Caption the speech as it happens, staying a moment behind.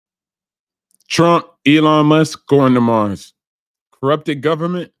Trump, Elon Musk going to Mars. Corrupted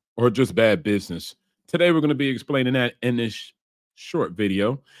government or just bad business? Today, we're going to be explaining that in this short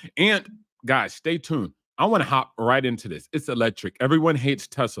video. And guys, stay tuned. I want to hop right into this. It's electric. Everyone hates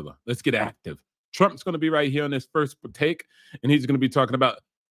Tesla. Let's get active. Trump's going to be right here on this first take, and he's going to be talking about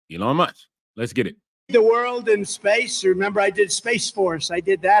Elon Musk. Let's get it. The world in space. Remember, I did Space Force. I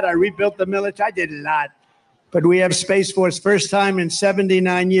did that. I rebuilt the military. I did a lot. But we have Space Force, first time in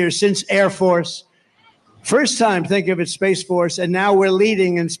 79 years since Air Force. First time, think of it, Space Force. And now we're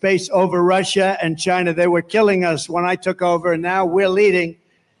leading in space over Russia and China. They were killing us when I took over, and now we're leading.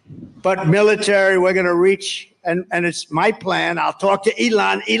 But military, we're going to reach, and it's my plan. I'll talk to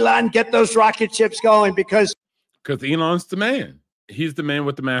Elon. Elon, get those rocket ships going because Elon's the man. He's the man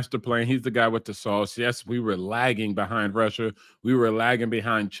with the master plan. He's the guy with the sauce. Yes, we were lagging behind Russia. We were lagging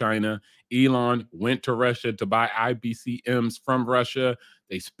behind China. Elon went to Russia to buy IBCMs from Russia.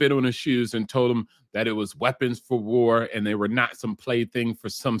 They spit on his shoes and told him that it was weapons for war and they were not some plaything for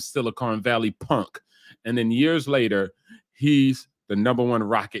some Silicon Valley punk. And then years later, he's the #1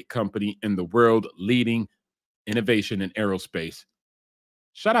 rocket company in the world, leading innovation in aerospace.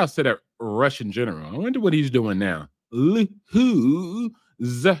 Shout out to that Russian general. I wonder what he's doing now. Who's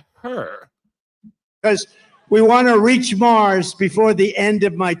her? Because we want to reach Mars before the end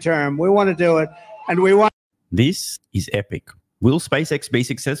of my term. We want to do it. And we want. This is epic. Will SpaceX be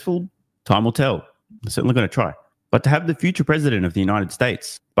successful? Time will tell. I'm certainly going to try. But to have the future president of the United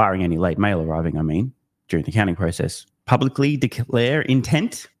States, barring any late mail arriving, during the counting process, publicly declare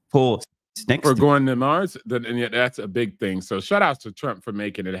intent for next. We're going to Mars, and yet that's a big thing. So shout out to Trump for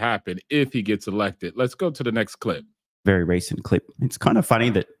making it happen if he gets elected. Let's go to the next clip. Very recent clip. It's kind of funny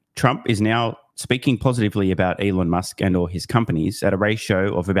that Trump is now speaking positively about Elon Musk and or his companies at a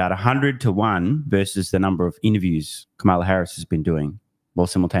ratio of about 100 to 1 versus the number of interviews Kamala Harris has been doing while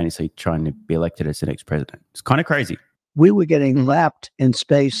simultaneously trying to be elected as the next president. It's kind of crazy. We were getting lapped in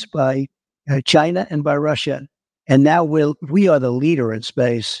space by China and by Russia. And now we are the leader in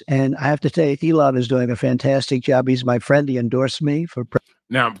space. And I have to tell you, Elon is doing a fantastic job. He's my friend. He endorsed me for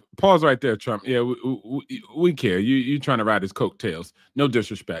Now, pause right there, Trump. Yeah, we care. You trying to ride his coattails. No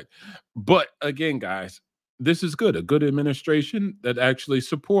disrespect. But again, guys, this is good. A good administration that actually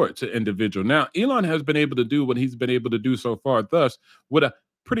supports an individual. Now, Elon has been able to do what he's been able to do so far, thus, with a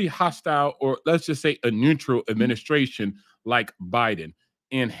pretty hostile, or let's just say a neutral administration like Biden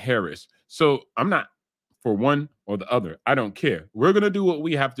and Harris. So I'm not for one or the other. I don't care. We're going to do what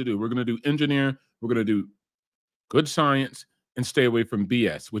we have to do. We're going to do engineering. We're going to do good science and stay away from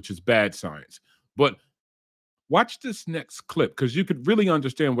BS, which is bad science. But watch this next clip because you could really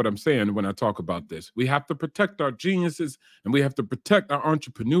understand what I'm saying when I talk about this. We have to protect our geniuses and we have to protect our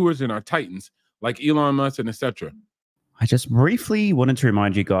entrepreneurs and our titans like Elon Musk and etc. I just briefly wanted to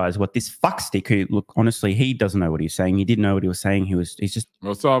remind you guys what this fuckstick, who, look, honestly, he doesn't know what he's saying. He didn't know what he was saying. He's just...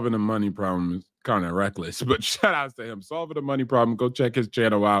 Well, solving the money problem is kind of reckless, but shout out to him. Solving the money problem. Go check his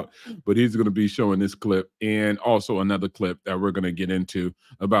channel out. But he's going to be showing this clip and also another clip that we're going to get into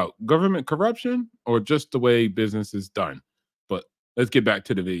about government corruption or just the way business is done. But let's get back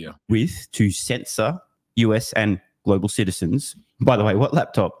to the video. To censor US and global citizens. By the way, what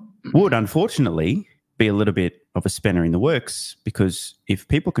laptop would unfortunately be a little bit of a spanner in the works, because if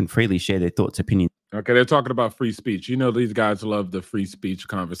people can freely share their thoughts, opinions. Okay, they're talking about free speech. You know, these guys love the free speech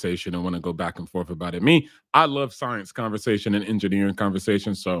conversation and want to go back and forth about it. Me, I love science conversation and engineering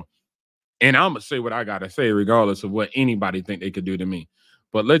conversation. So, and I'm going to say what I got to say, regardless of what anybody think they could do to me.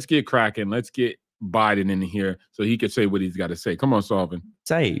 But let's get cracking. Let's get Biden in here so he could say what he's got to say. Come on, Solvin.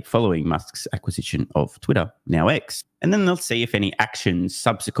 Say, following Musk's acquisition of Twitter, now X. And then they'll see if any actions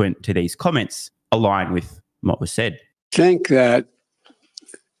subsequent to these comments align with what was said. I think that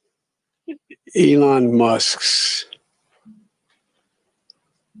Elon Musk's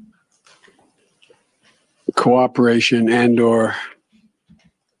cooperation and or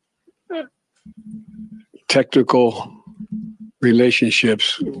technical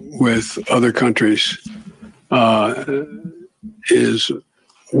relationships with other countries is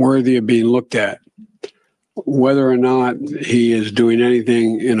worthy of being looked at. Whether or not he is doing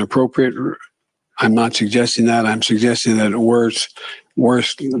anything inappropriate, I'm not suggesting that. I'm suggesting that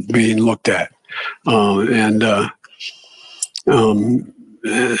worst being looked at. Man,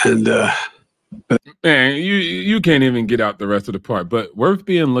 you can't even get out the rest of the part, but worth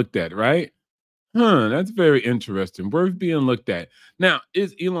being looked at, right? That's very interesting. Worth being looked at. Now,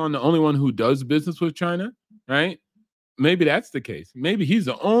 is Elon the only one who does business with China, right? Maybe that's the case. Maybe he's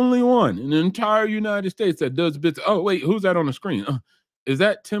the only one in the entire United States that does business. Oh, wait, who's that on the screen? Is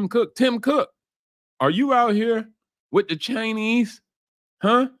that Tim Cook? Tim Cook, are you out here with the Chinese?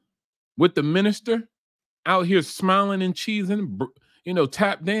 Huh? with the minister out here smiling and cheesing,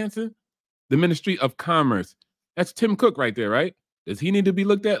 tap dancing, the Ministry of Commerce. That's Tim Cook right there, right? Does he need to be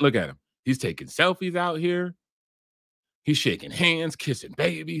looked at? Look at him. He's taking selfies out here. He's shaking hands, kissing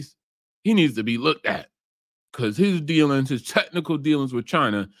babies. He needs to be looked at because his dealings, his technical dealings with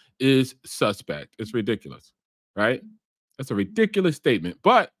China is suspect. It's ridiculous, right? That's a ridiculous statement,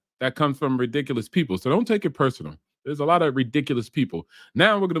 but that comes from ridiculous people. So don't take it personal. There's a lot of ridiculous people.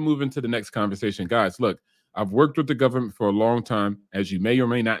 Now we're going to move into the next conversation. Guys, look, I've worked with the government for a long time, as you may or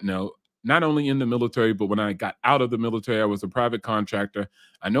may not know, not only in the military, but when I got out of the military, I was a private contractor.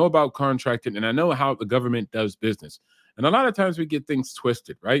 I know about contracting, and I know how the government does business. And a lot of times we get things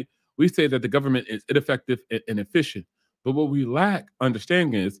twisted, right? We say that the government is ineffective and inefficient. But what we lack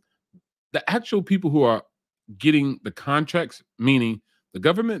understanding is the actual people who are getting the contracts, meaning the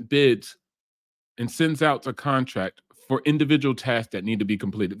government bids and sends out a contract for individual tasks that need to be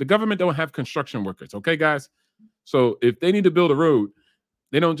completed. The government don't have construction workers, okay, guys? So if they need to build a road,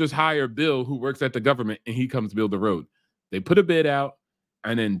 they don't just hire Bill, who works at the government, and he comes build the road. They put a bid out,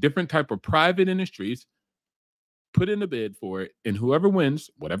 and then different type of private industries put in a bid for it, and whoever wins,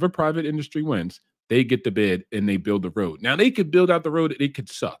 whatever private industry wins, they get the bid and they build the road. Now, they could build out the road, it could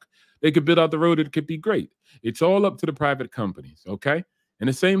suck. They could build out the road, it could be great. It's all up to the private companies, okay? And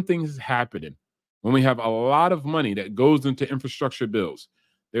the same thing is happening when we have a lot of money that goes into infrastructure bills.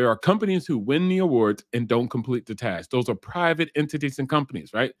 There are companies who win the awards and don't complete the task. Those are private entities and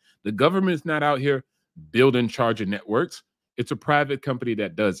companies, right? The government is not out here building charging networks. It's a private company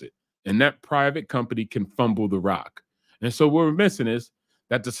that does it. And that private company can fumble the rock. And so what we're missing is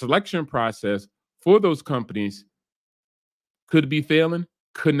that the selection process for those companies could be failing,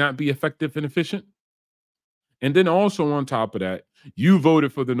 could not be effective and efficient. And then also on top of that, you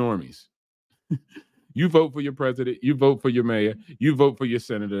voted for the normies. You vote for your president, you vote for your mayor, you vote for your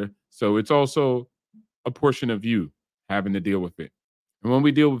senator. So it's also a portion of you having to deal with it. And when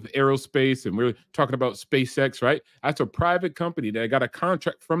we deal with aerospace and we're talking about SpaceX, right? That's a private company that got a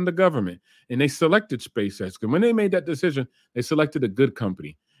contract from the government and they selected SpaceX. And when they made that decision, they selected a good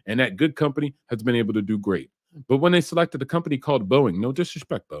company. And that good company has been able to do great. But when they selected a company called Boeing, no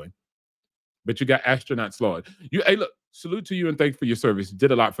disrespect, Boeing, but you got astronauts laud. Hey, look, salute to you and thank you for your service. You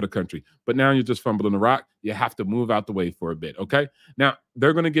did a lot for the country, but now you're just fumbling the rock. You have to move out the way for a bit, okay? Now,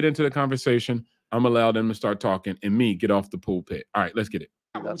 they're going to get into the conversation. I'm allow them to start talking and me get off the pulpit. All right, let's get it.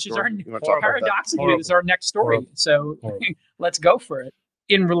 Which is paradoxically is our next story. So let's go for it.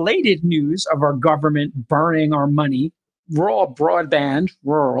 In related news of our government burning our money, rural broadband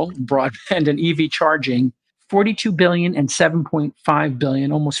and EV charging, $42 billion and $7.5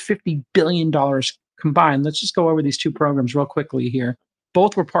 billion, almost $50 billion combined. Let's just go over these two programs real quickly here.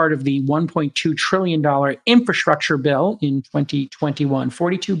 Both were part of the $1.2 trillion infrastructure bill in 2021.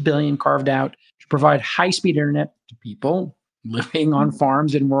 $42 billion carved out to provide high-speed internet to people living on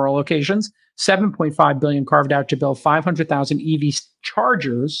farms in rural locations. $7.5 billion carved out to build 500,000 EV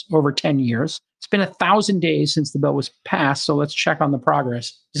chargers over 10 years. It's been 1,000 days since the bill was passed, so let's check on the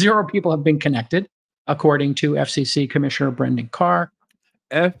progress. 0 people have been connected, according to FCC Commissioner Brendan Carr.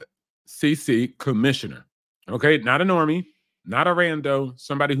 FCC Commissioner, okay? Not a normie, not a rando,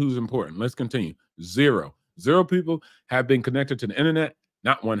 somebody who's important. Let's continue. 0 people have been connected to the internet,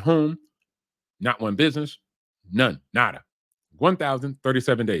 not one home, not one business, none, nada.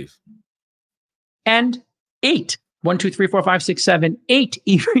 1,037 days. And 8 EV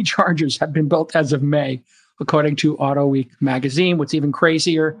chargers have been built as of May, according to Auto Week magazine. What's even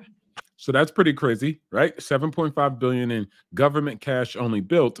crazier. So that's pretty crazy, right? $7.5 billion in government cash only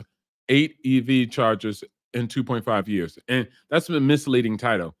built 8 EV chargers in 2.5 years. And that's a misleading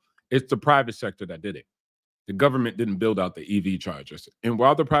title. It's the private sector that did it. The government didn't build out the EV chargers. And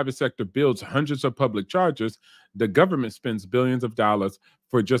while the private sector builds hundreds of public chargers, the government spends billions of dollars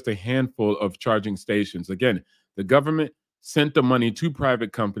for just a handful of charging stations. Again, the government sent the money to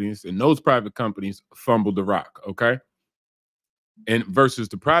private companies, and those private companies fumbled the rock, okay? And versus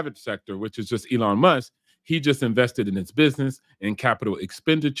the private sector, which is just Elon Musk, he just invested in its business and capital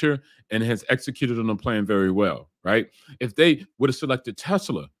expenditure and has executed on the plan very well, right? If they would have selected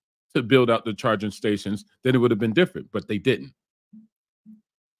Tesla to build out the charging stations, then it would have been different, but they didn't.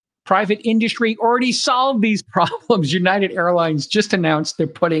 Private industry already solved these problems. United Airlines just announced they're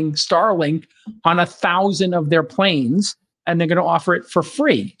putting Starlink on 1,000 of their planes, and they're going to offer it for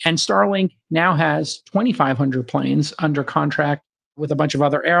free. And Starlink now has 2,500 planes under contract with a bunch of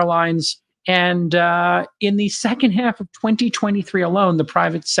other airlines. And in the second half of 2023 alone, the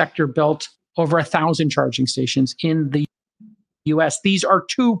private sector built over 1,000 charging stations in the U.S. These are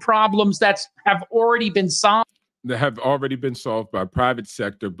two problems that have already been solved. that have already been solved by private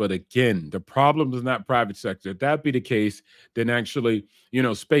sector. But again, the problem is not private sector. If that be the case, then actually,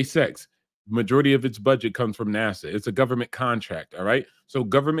 SpaceX, majority of its budget comes from NASA. It's a government contract. All right. So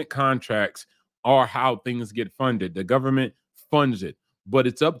government contracts are how things get funded. The government funds it, but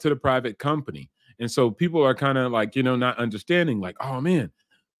it's up to the private company. And so people are kind of like, not understanding, like, oh man,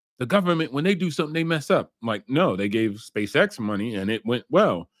 the government, when they do something, they mess up. I'm like, no, they gave SpaceX money and it went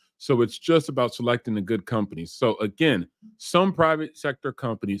well. So it's just about selecting the good companies. So again, some private sector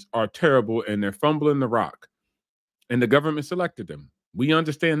companies are terrible and they're fumbling the rock, and the government selected them. We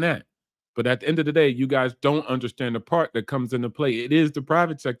understand that. But at the end of the day, you guys don't understand the part that comes into play. It is the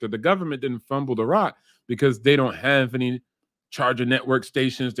private sector. The government didn't fumble the rock because they don't have any charger network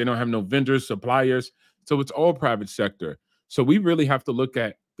stations. They don't have no vendors, suppliers. So it's all private sector. So we really have to look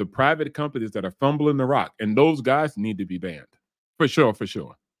at the private companies that are fumbling the rock, and those guys need to be banned. For sure, for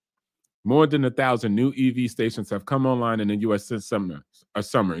sure. More than 1,000 new EV stations have come online in the U.S. since summer,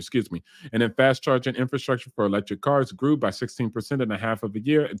 and then fast charging infrastructure for electric cars grew by 16% in a half of a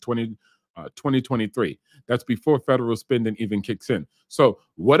year in 2023. That's before federal spending even kicks in. So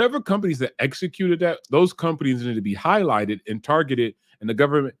whatever companies that executed that, those companies need to be highlighted and targeted, and the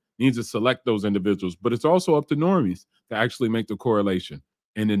government needs to select those individuals. But it's also up to normies to actually make the correlation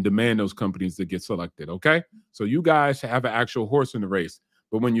and then demand those companies to get selected, okay? So you guys have an actual horse in the race.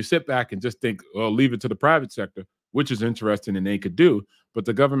 But when you sit back and just think, well, leave it to the private sector, which is interesting and they could do, but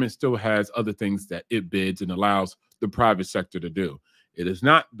the government still has other things that it bids and allows the private sector to do. It is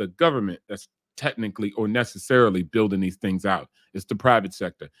not the government that's technically or necessarily building these things out. It's the private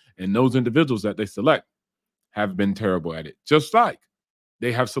sector. And those individuals that they select have been terrible at it. Just like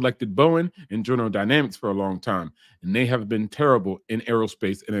they have selected Boeing and General Dynamics for a long time, and they have been terrible in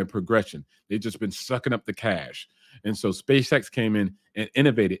aerospace and in progression. They've just been sucking up the cash. And so SpaceX came in and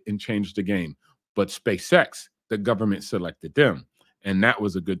innovated and changed the game. But SpaceX, the government selected them, and that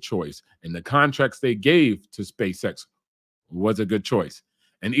was a good choice. And the contracts they gave to SpaceX was a good choice.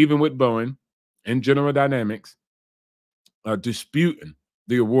 And even with Boeing and General Dynamics disputing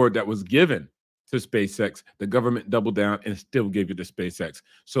the award that was given to SpaceX, the government doubled down and still gave it to SpaceX.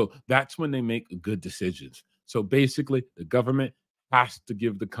 So that's when they make good decisions. So basically, the government has to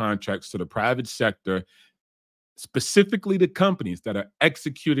give the contracts to the private sector, specifically the companies that are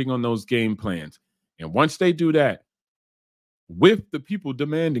executing on those game plans. And once they do that, with the people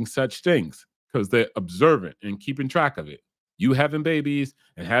demanding such things, because they're observant and keeping track of it, you having babies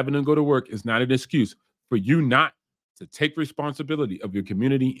and having them go to work is not an excuse for you not to take responsibility of your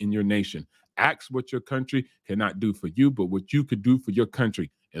community and your nation. Ask what your country cannot do for you, but what you could do for your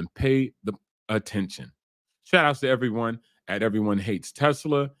country, and pay the attention. Shout outs to everyone at Everyone Hates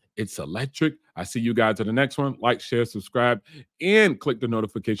Tesla. It's electric. I see you guys at the next one. Like, share, subscribe, and click the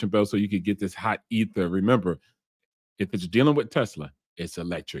notification bell so you can get this hot ether. Remember, if it's dealing with Tesla, it's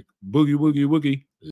electric. Boogie, woogie, woogie.